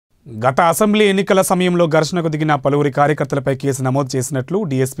గత అసెంబ్లీ ఎన్నికల సమయంలో ఘర్షణకు దిగిన పలువురి కార్యకర్తలపై కేసు నమోదు చేసినట్లు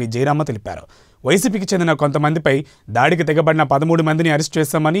డీఎస్పీ జయరామ తెలిపారు. వైసీపీకి చెందిన కొంతమందిపై దాడికి తెగబడిన 13 మందిని అరెస్ట్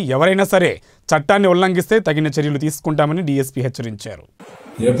చేశామని, ఎవరైనా సరే చట్టాన్ని ఉల్లంఘిస్తే తగిన చర్యలు తీసుకుంటామని డీఎస్పీ హెచ్చరించారు.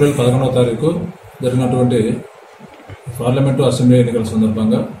 ఏప్రిల్ 11వ తారీఖు జరిగినటువంటి పార్లమెంటు అసెంబ్లీ ఎన్నికల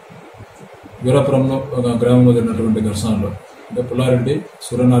సందర్భంగా వీరాపురంలో గ్రామంలో జరిగినటువంటి ఘర్షణలో పుల్లారెడ్డి,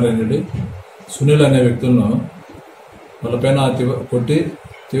 సూర్యనారాయణ రెడ్డి, సునీల్ అనే వ్యక్తులను వాళ్ళపైన కొట్టి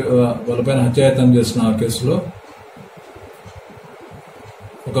వాళ్ళపైన హత్యాయత్నం చేసిన కేసులో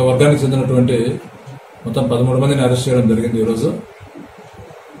ఒక వర్గానికి చెందినటువంటి మొత్తం 13 మందిని అరెస్ట్ చేయడం జరిగింది. ఈరోజు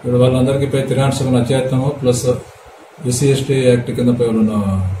వాళ్ళందరికీ పై 307 హత్యాయత్నము ప్లస్ ఎస్సీ/ఎస్టీ యాక్ట్ కింద పై వాళ్ళను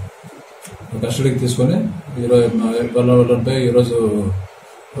కస్టడీకి తీసుకొని వాళ్ళపై ఈరోజు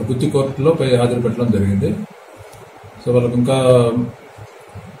గుత్తి కోర్టులో పై హాజరు పెట్టడం జరిగింది. సో వాళ్ళకి ఇంకా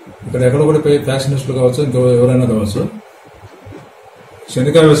ఇక్కడ ఎక్కడ కూడా పై ఫ్యాక్షనిస్టులు కావచ్చు, ఇంకా ఎవరైనా కావచ్చు,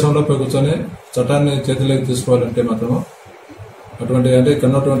 శనికాయ విషయంలో పోయి కూర్చొని చట్టాన్ని చేతిలోకి తీసుకోవాలంటే మాత్రము అటువంటి అంటే ఇక్కడ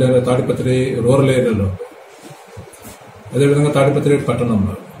ఉన్నటువంటి తాడిపత్రి రూరల్ ఏరియాలో, అదేవిధంగా తాడిపత్రి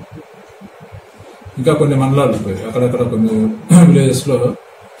పట్టణంలో, ఇంకా కొన్ని మండలాలు పోయి అక్కడక్కడ కొన్ని విలేజెస్ లో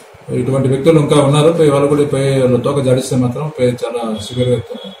ఇటువంటి వ్యక్తులు ఇంకా ఉన్నారు. పోయి వాళ్ళు కూడా పోయి తోక జాడిస్తే మాత్రం పోయి చాలా సివియర్గా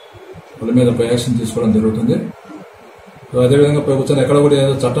వాళ్ళ మీద పోయి యాక్షన్ తీసుకోవడం జరుగుతుంది. అదేవిధంగా పోయి కూర్చొని ఎక్కడ కూడా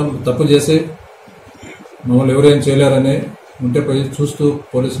ఏదో చట్టం తప్పు చేసి మమ్మల్ని ఎవరేం చేయలేరని ఉంటే పోయి చూస్తూ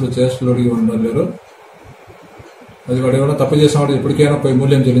పోలీసులు చేస్తులు ఉండలేరు. అది వాడు ఏమైనా తప్పు చేసిన వాడు ఎప్పటికైనా పోయి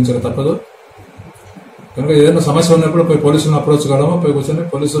మూల్యం చెల్లించక తప్పదు. కనుక ఏదైనా సమస్య ఉన్నప్పుడు పోయి పోలీసులను అప్రోచ్ కావడమో, పోయి కూర్చొని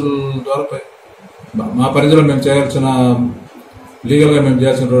పోలీసుల ద్వారా పోయి మా పరిధిలో మేము చేయాల్సిన లీగల్గా మేము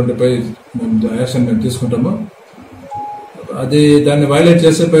చేయాల్సినటువంటి పై యాక్షన్ మేము తీసుకుంటాము. అది దాన్ని వైలేట్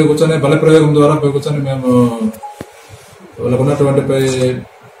చేసి పోయి కూర్చొని బలప్రయోగం ద్వారా పోయి కూర్చొని మేము వాళ్ళకు ఉన్నటువంటి పై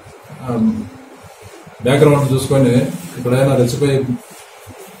బ్యాక్గ్రౌండ్ చూసుకొని ఇక్కడ ఏదైనా రెచ్చిపోయి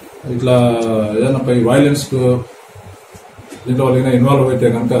ఇట్లా ఏదైనా పై వైలెన్స్ కు దీంట్లో వాళ్ళకైనా ఇన్వాల్వ్ అయితే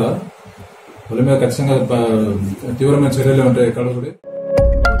కనుక వాళ్ళ మీద ఖచ్చితంగా తీవ్రమైన చర్యలు ఉంటాయి ఇక్కడ కూడా.